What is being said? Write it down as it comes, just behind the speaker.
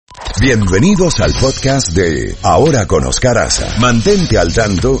Bienvenidos al podcast de Ahora con Oscar Haza. Mantente al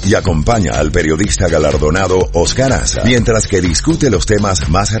tanto y acompaña al periodista galardonado Oscar Haza mientras que discute los temas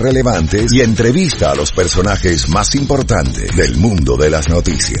más relevantes y entrevista a los personajes más importantes del mundo de las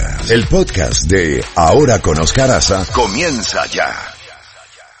noticias. El podcast de Ahora con Oscar Haza comienza ya.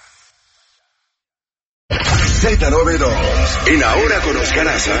 Z92. En Ahora con Oscar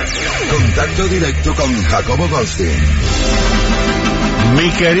Haza, contacto directo con Jacobo Goldstein. Mi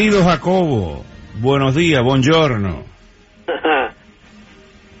querido Jacobo, buenos días, buongiorno.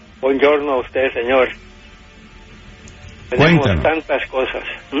 Buongiorno a usted, señor. Tenemos tantas cosas.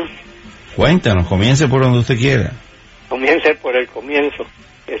 Cuéntanos, comience por donde usted quiera. Comience por el comienzo.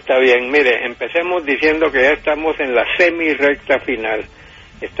 Está bien, mire, empecemos diciendo que ya estamos en la semi-recta final.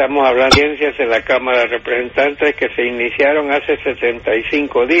 Estamos hablando de audiencias en la Cámara de Representantes que se iniciaron hace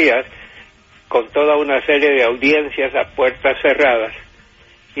 75 días con toda una serie de audiencias a puertas cerradas.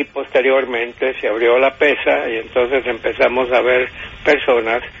 Y posteriormente se abrió la pesa y entonces empezamos a ver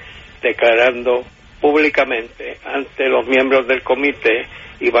personas declarando públicamente ante los miembros del comité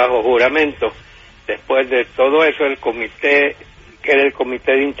y bajo juramento. Después de todo eso, el comité, que era el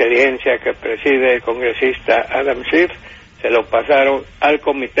comité de inteligencia que preside el congresista Adam Schiff, se lo pasaron al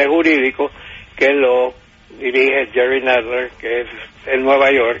comité jurídico que lo dirige Jerry Nadler, que es en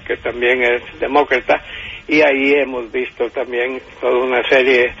Nueva York, que también es demócrata, y ahí hemos visto también toda una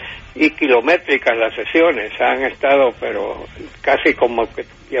serie y kilométricas las sesiones. Han estado, pero casi como que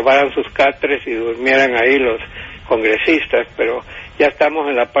llevaran sus catres y durmieran ahí los congresistas, pero ya estamos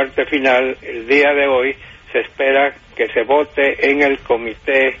en la parte final. El día de hoy se espera que se vote en el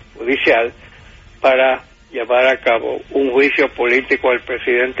comité judicial para llevar a cabo un juicio político al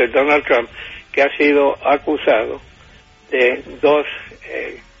presidente Donald Trump, que ha sido acusado de dos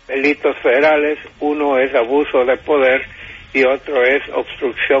delitos federales. Uno es abuso de poder y otro es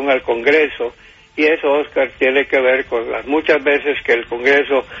obstrucción al Congreso, y eso, Oscar, tiene que ver con las muchas veces que el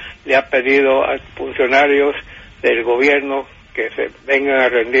Congreso le ha pedido a funcionarios del gobierno que se vengan a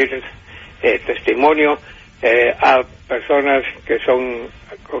rendir testimonio, a personas que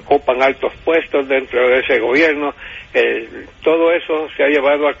ocupan altos puestos dentro de ese gobierno. Todo eso se ha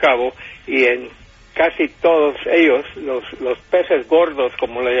llevado a cabo y en casi todos ellos, los peces gordos,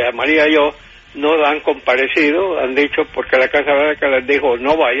 como le llamaría yo, no han comparecido, han dicho, porque la Casa Blanca les dijo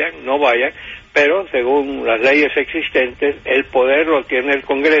no vayan, pero según las leyes existentes, el poder lo tiene el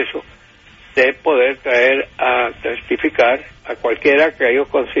Congreso de poder traer a testificar a cualquiera que ellos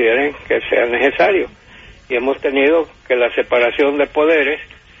consideren que sea necesario. Y hemos tenido que la separación de poderes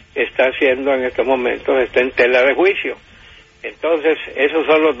está haciendo en estos momentos, está en tela de juicio. Entonces, esos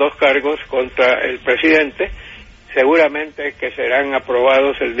son los dos cargos contra el presidente, seguramente que serán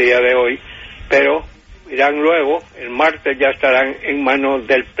aprobados el día de hoy, pero irán luego, el martes ya estarán en manos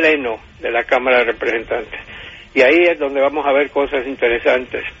del Pleno de la Cámara de Representantes. Y ahí es donde vamos a ver cosas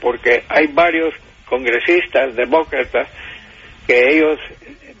interesantes, porque hay varios congresistas demócratas que ellos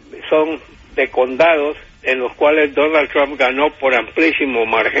son de condados en los cuales Donald Trump ganó por amplísimo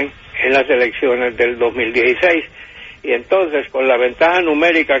margen en las elecciones del 2016. Y entonces, con la ventaja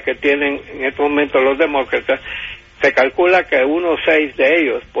numérica que tienen en estos momentos los demócratas, se calcula que unos 6 de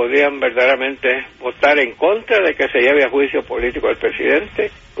ellos podrían verdaderamente votar en contra de que se lleve a juicio político al presidente,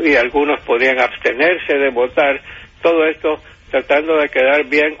 y algunos podrían abstenerse de votar. Todo esto tratando de quedar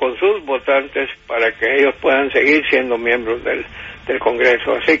bien con sus votantes para que ellos puedan seguir siendo miembros del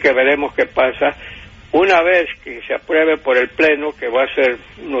Congreso. Así que veremos qué pasa. Una vez que se apruebe por el Pleno, que va a ser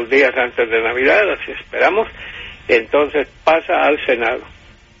unos días antes de Navidad, así esperamos, entonces pasa al Senado.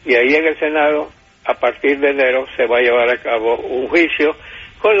 Y ahí en el Senado, a partir de enero, se va a llevar a cabo un juicio,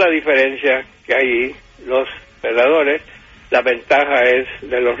 con la diferencia que ahí los senadores, la ventaja es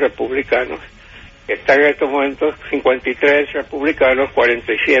de los republicanos, que están en estos momentos 53 republicanos,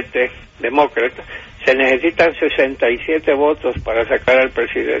 47 demócratas. Se necesitan 67 votos para sacar al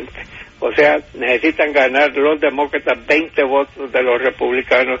presidente. O sea, necesitan ganar los demócratas 20 votos de los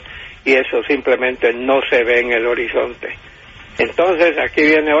republicanos, y eso simplemente no se ve en el horizonte. Entonces, aquí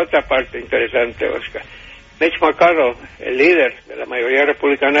viene otra parte interesante, Oscar. Mitch McConnell, el líder de la mayoría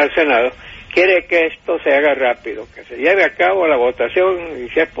republicana del Senado, quiere que esto se haga rápido, que se lleve a cabo la votación y,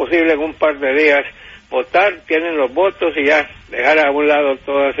 si es posible, en un par de días votar, tienen los votos y ya dejar a un lado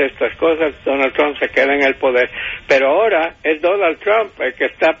todas estas cosas. Donald Trump se queda en el poder. Pero ahora es Donald Trump el que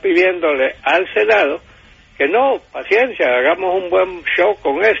está pidiéndole al Senado que no, paciencia, hagamos un buen show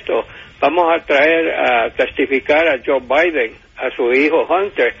con esto. Vamos a traer a testificar a Joe Biden, a su hijo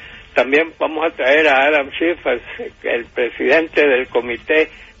Hunter. También vamos a traer a Adam Schiff, el presidente del Comité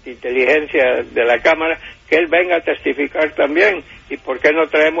de Inteligencia de la Cámara, que él venga a testificar también. ¿Y por qué no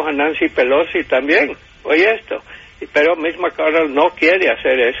traemos a Nancy Pelosi también? Oye esto. Pero Mitch McConnell no quiere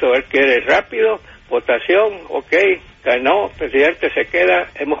hacer eso, él quiere rápido, votación, ok, ganó, presidente se queda,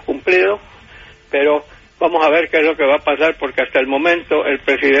 hemos cumplido, pero vamos a ver qué es lo que va a pasar, porque hasta el momento el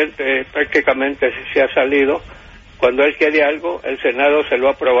presidente prácticamente se ha salido. Cuando él quiere algo, el Senado se lo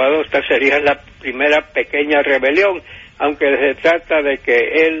ha aprobado. Esta sería la primera pequeña rebelión, aunque se trata de que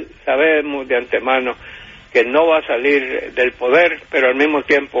él, sabemos de antemano que no va a salir del poder, pero al mismo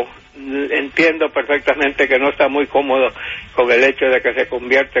tiempo entiendo perfectamente que no está muy cómodo con el hecho de que se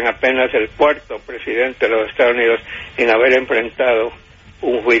convierta en apenas el cuarto presidente de los Estados Unidos en haber enfrentado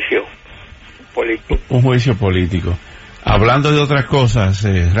un juicio político. Un juicio político. Hablando de otras cosas,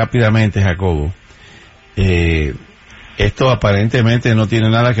 rápidamente, Jacobo, esto aparentemente no tiene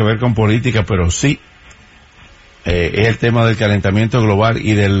nada que ver con política, pero sí es el tema del calentamiento global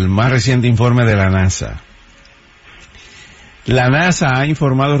y del más reciente informe de la NASA. La NASA ha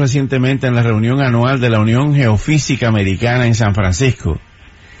informado recientemente en la reunión anual de la Unión Geofísica Americana en San Francisco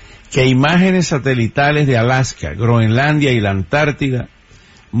que imágenes satelitales de Alaska, Groenlandia y la Antártida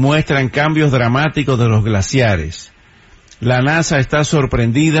muestran cambios dramáticos de los glaciares. La NASA está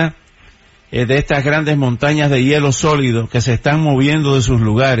sorprendida de estas grandes montañas de hielo sólido que se están moviendo de sus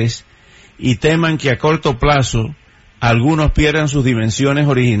lugares y teman que a corto plazo algunos pierdan sus dimensiones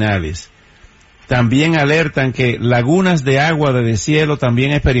originales. También alertan que lagunas de agua de deshielo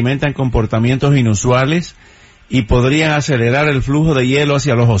también experimentan comportamientos inusuales y podrían acelerar el flujo de hielo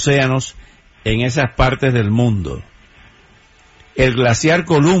hacia los océanos en esas partes del mundo. El glaciar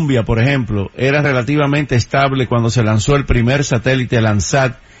Columbia, por ejemplo, era relativamente estable cuando se lanzó el primer satélite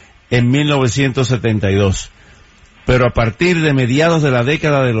Landsat en 1972. Pero a partir de mediados de la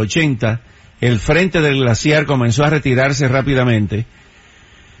década del 80, el frente del glaciar comenzó a retirarse rápidamente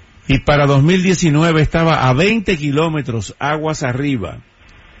y para 2019 estaba a 20 kilómetros aguas arriba.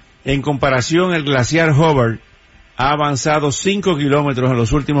 En comparación, el glaciar Hobart ha avanzado 5 kilómetros en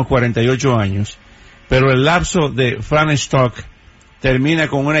los últimos 48 años, pero el lapso de Fahrenstock termina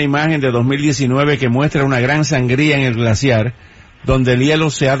con una imagen de 2019 que muestra una gran sangría en el glaciar, donde el hielo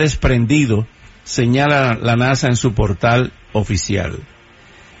se ha desprendido, señala la NASA en su portal oficial.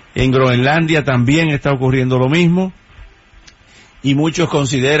 En Groenlandia también está ocurriendo lo mismo, y muchos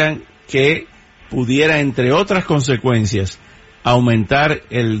consideran que pudiera, entre otras consecuencias, aumentar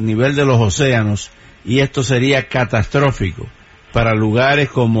el nivel de los océanos, y esto sería catastrófico para lugares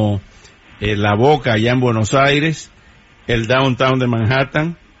como La Boca allá en Buenos Aires, el downtown de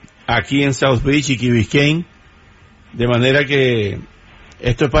Manhattan, aquí en South Beach y Key Biscayne, de manera que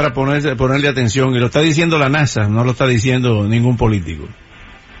esto es para ponerle atención, y lo está diciendo la NASA, no lo está diciendo ningún político.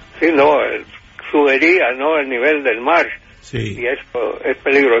 Sí, no, subiría, ¿no?, el nivel del mar. Sí. Y esto es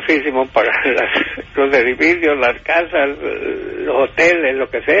peligrosísimo para los edificios, las casas, los hoteles, lo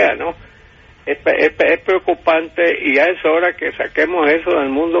que sea, ¿no? Es preocupante, y ya es hora que saquemos eso del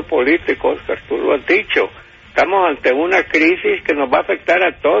mundo político, Oscar, tú lo has dicho. Estamos ante una crisis que nos va a afectar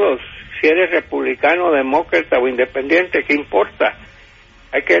a todos. Si eres republicano, demócrata o independiente, ¿qué importa?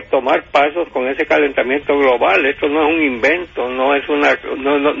 Hay que tomar pasos con ese calentamiento global. Esto no es un invento, no es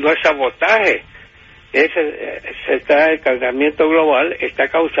sabotaje. El calentamiento global está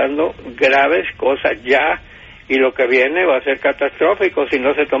causando graves cosas ya, y lo que viene va a ser catastrófico si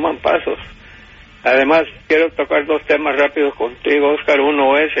no se toman pasos. Además, quiero tocar dos temas rápidos contigo, Oscar.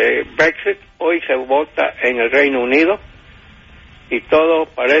 Uno es Brexit. Hoy se vota en el Reino Unido y todo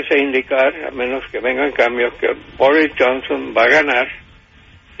parece indicar, a menos que vengan cambios, que Boris Johnson va a ganar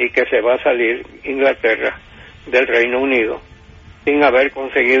y que se va a salir Inglaterra del Reino Unido sin haber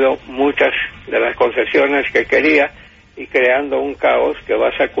conseguido muchas de las concesiones que quería, y creando un caos que va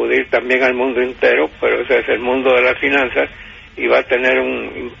a sacudir también al mundo entero, pero ese es el mundo de las finanzas y va a tener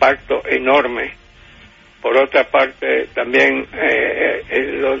un impacto enorme. Por otra parte, también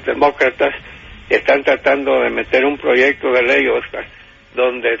los demócratas están tratando de meter un proyecto de ley, Oscar,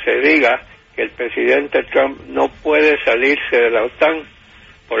 donde se diga que el presidente Trump no puede salirse de la OTAN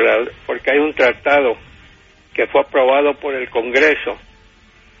porque hay un tratado que fue aprobado por el Congreso,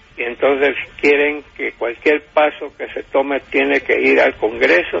 y entonces quieren que cualquier paso que se tome tiene que ir al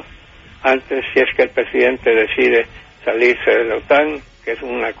Congreso antes, si es que el presidente decide salirse de la OTAN, que es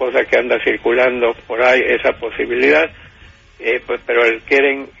una cosa que anda circulando por ahí, esa posibilidad, pero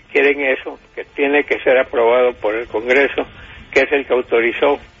quieren eso, que tiene que ser aprobado por el Congreso, que es el que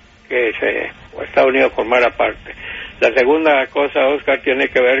autorizó que Estados Unidos formara parte. La segunda cosa, Oscar, tiene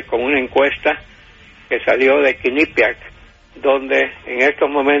que ver con una encuesta que salió de Quinnipiac, donde en estos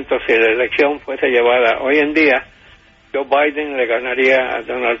momentos, si la elección fuese llevada hoy en día, Joe Biden le ganaría a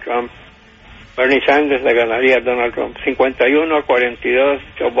Donald Trump Bernie Sanders le ganaría a Donald Trump. 51-42,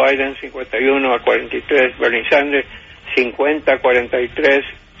 Joe Biden, 51-43, Bernie Sanders, 50-43,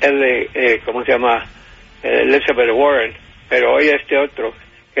 ¿cómo se llama? Elizabeth Warren. Pero hoy este otro,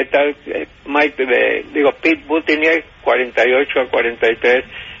 ¿qué tal? Pete Buttigieg, 48-43,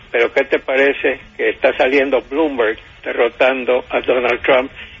 pero ¿qué te parece que está saliendo Bloomberg derrotando a Donald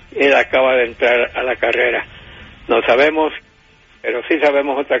Trump? Él acaba de entrar a la carrera. No sabemos, pero sí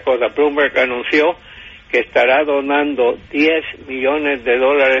sabemos otra cosa. Bloomberg anunció que estará donando $10 millones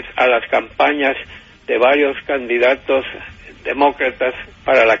a las campañas de varios candidatos demócratas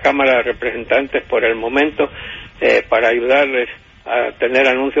para la Cámara de Representantes por el momento, para ayudarles a tener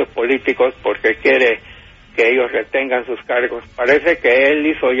anuncios políticos, porque quiere que ellos retengan sus cargos. Parece que él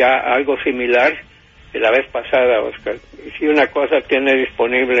hizo ya algo similar de la vez pasada, Oscar. Y si una cosa tiene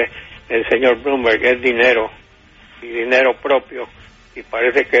disponible el señor Bloomberg es dinero, y dinero propio, y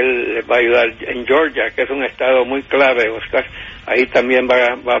parece que él les va a ayudar. En Georgia, que es un estado muy clave, Oscar, ahí también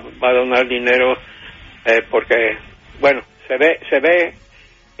va a donar dinero, porque, bueno, se ve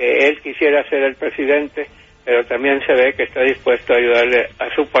que él quisiera ser el presidente, pero también se ve que está dispuesto a ayudarle a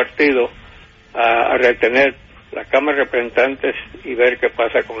su partido a retener la Cámara de Representantes y ver qué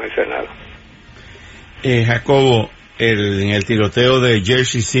pasa con el Senado. Jacobo, en el tiroteo de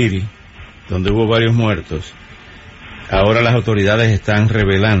Jersey City, donde hubo varios muertos, ahora las autoridades están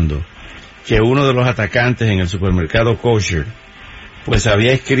revelando que uno de los atacantes en el supermercado kosher, pues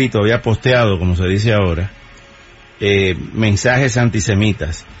había posteado, como se dice ahora, mensajes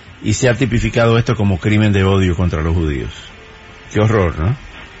antisemitas, y se ha tipificado esto como crimen de odio contra los judíos. Qué horror, ¿no?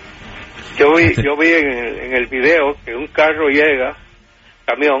 Yo vi en el video que un carro llega,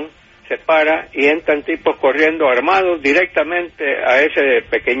 camión, se para y entran tipos corriendo armados directamente a ese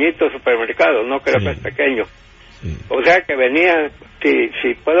pequeñito supermercado, no creo que es pequeño. Sí. O sea que venían,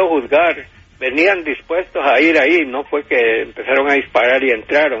 si puedo juzgar, venían dispuestos a ir ahí, no fue que empezaron a disparar y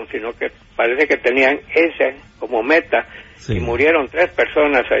entraron, sino que parece que tenían ese como meta, y murieron 3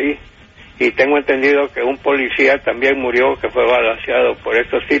 personas ahí. Y tengo entendido que un policía también murió, que fue balaceado por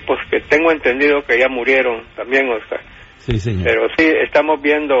estos tipos, que tengo entendido que ya murieron también, Oscar. Sí, señor. Pero sí, estamos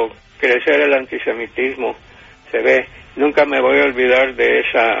viendo crecer el antisemitismo, se ve. Nunca me voy a olvidar de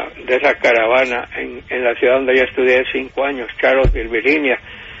esa caravana en la ciudad donde yo estudié 5 años, Charlottesville, Virginia,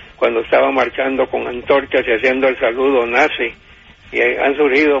 cuando estaba marchando con antorchas y haciendo el saludo nazi. Y han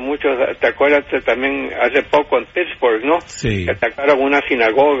surgido muchos, ¿te acuerdas también hace poco en Pittsburgh, no? Sí. Que atacaron una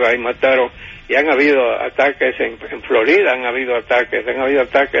sinagoga y mataron, y han habido ataques en Florida, han habido ataques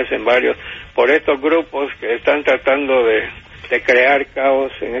en varios, por estos grupos que están tratando de crear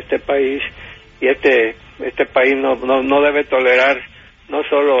caos en este país, y este país no debe tolerar no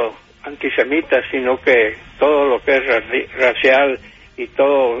solo antisemitas, sino que todo lo que es racial y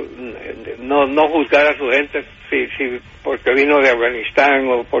todo, no juzgar a su gente si porque vino de Afganistán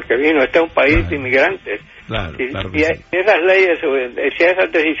o porque vino, este es un país de inmigrantes. Claro, si esas leyes, si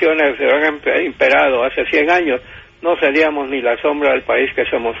esas decisiones se hubieran imperado hace 100 años, no seríamos ni la sombra del país que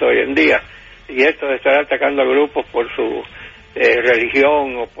somos hoy en día. Y esto de estar atacando a grupos por su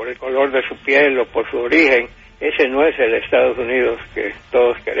religión o por el color de su piel o por su origen, ese no es el Estados Unidos que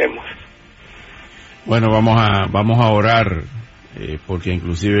todos queremos. Bueno, vamos a orar, porque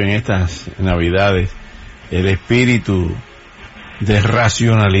inclusive en estas Navidades el espíritu de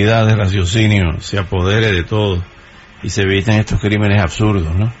racionalidad, de raciocinio se apodere de todo y se eviten estos crímenes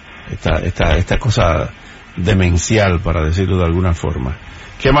absurdos, ¿no? Esta cosa demencial, para decirlo de alguna forma.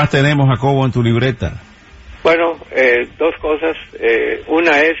 ¿Qué más tenemos, Jacobo, en tu libreta? Bueno, 2 cosas.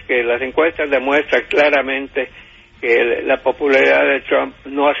 Una es que las encuestas demuestran claramente que la popularidad de Trump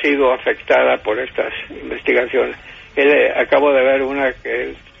no ha sido afectada por estas investigaciones. Acabo de ver una que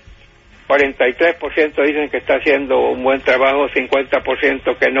el 43% dicen que está haciendo un buen trabajo,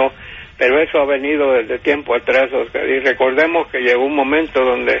 50% que no, pero eso ha venido desde tiempo atrás, Oscar, y recordemos que llegó un momento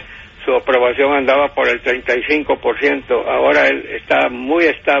donde su aprobación andaba por el 35%, ahora él está muy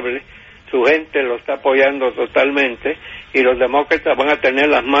estable, su gente lo está apoyando totalmente, y los demócratas van a tener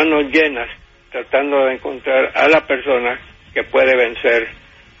las manos llenas tratando de encontrar a la persona que puede vencer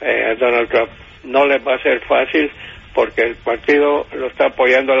a Donald Trump. No les va a ser fácil, porque el partido lo está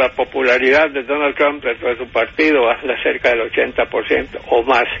apoyando. La popularidad de Donald Trump dentro de su partido anda cerca del 80% o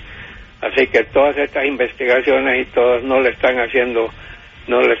más. Así que todas estas investigaciones y todas no le están haciendo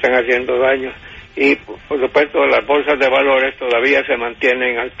daño. Y por supuesto las bolsas de valores todavía se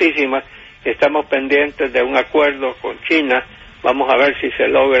mantienen altísimas. Estamos pendientes de un acuerdo con China. Vamos a ver si se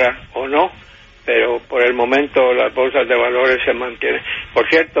logra o no, pero por el momento las bolsas de valores se mantienen. Por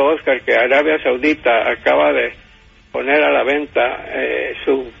cierto, Oscar, que Arabia Saudita acaba de poner a la venta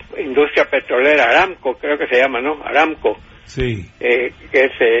su industria petrolera, Aramco, creo que se llama, ¿no? Aramco. Sí. Que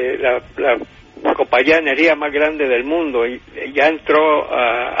es la compañía de energía más grande del mundo, y ya entró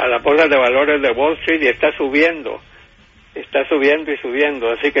a la bolsa de valores de Wall Street y está subiendo y subiendo,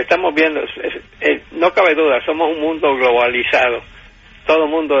 así que estamos viendo, no cabe duda, somos un mundo globalizado, todo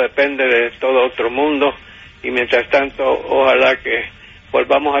mundo depende de todo otro mundo, y mientras tanto ojalá que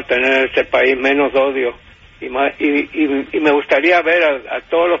volvamos a tener en este país menos odio y me gustaría ver a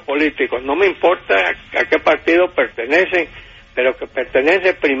todos los políticos, no me importa a qué partido pertenecen, pero que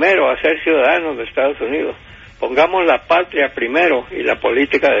pertenece primero a ser ciudadanos de Estados Unidos. Pongamos la patria primero y la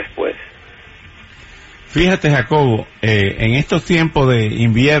política después. Fíjate, Jacobo, en estos tiempos de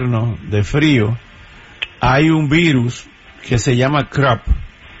invierno, de frío, hay un virus que se llama CROP,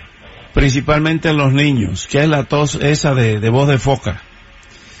 principalmente en los niños, que es la tos esa de voz de foca.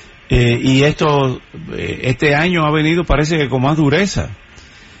 Y este año ha venido, parece que con más dureza,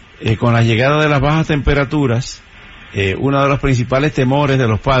 con la llegada de las bajas temperaturas. Uno de los principales temores de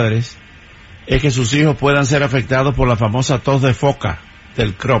los padres es que sus hijos puedan ser afectados por la famosa tos de foca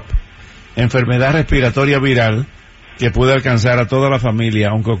del CROP, enfermedad respiratoria viral que puede alcanzar a toda la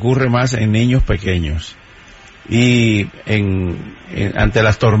familia, aunque ocurre más en niños pequeños. Y ante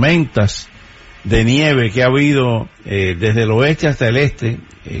las tormentas de nieve que ha habido desde el oeste hasta el este,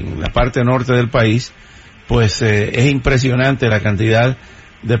 en la parte norte del país, pues es impresionante la cantidad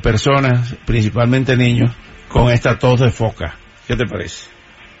de personas, principalmente niños, con esta tos de foca. ¿Qué te parece?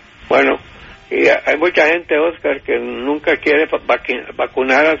 Bueno, y hay mucha gente, Oscar, que nunca quiere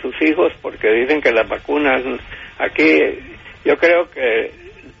vacunar a sus hijos porque dicen que las vacunas, aquí, yo creo que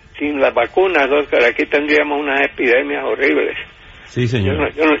sin las vacunas, Oscar, aquí tendríamos unas epidemias horribles. Sí,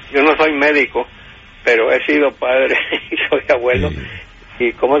 señor. Yo no soy médico, pero he sido padre y soy abuelo. Sí.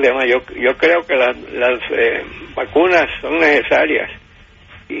 Y ¿cómo se llama? Yo creo que las vacunas son necesarias.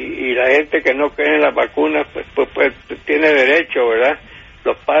 Y la gente que no cree en las vacunas, pues tiene derecho, ¿verdad?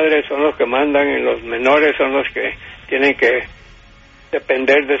 Los padres son los que mandan y los menores son los que tienen que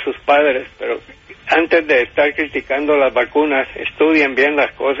depender de sus padres. Pero antes de estar criticando las vacunas, estudien bien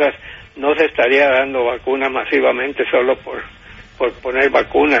las cosas. No se estaría dando vacunas masivamente solo por poner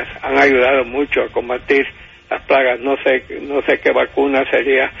vacunas. Han ayudado mucho a combatir las plagas. No sé qué vacuna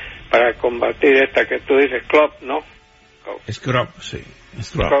sería para combatir esta que tú dices, CROP, ¿no? CROP, sí.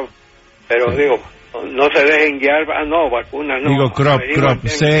 CROP. Pero sí, digo, no se dejen guiar, vacunas no. Digo CROP,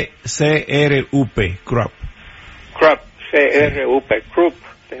 C-R-U-P, CROP. CROP, C-R-U-P, CRUP.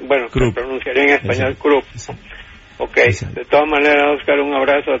 Bueno, se pronunciaría en español CRUP. Ok, de todas maneras, Oscar, un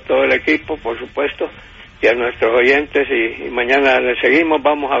abrazo a todo el equipo, por supuesto, y a nuestros oyentes, y mañana le seguimos.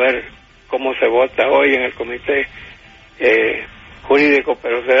 Vamos a ver cómo se vota hoy en el comité jurídico,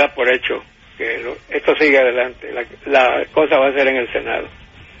 pero se da por hecho que esto sigue adelante. La cosa va a ser en el Senado.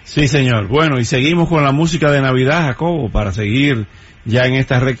 Sí, señor. Bueno, y seguimos con la música de Navidad, Jacobo, para seguir ya en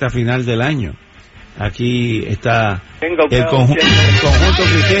esta recta final del año. Aquí está el conjunto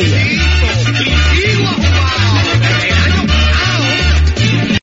Quisqueya.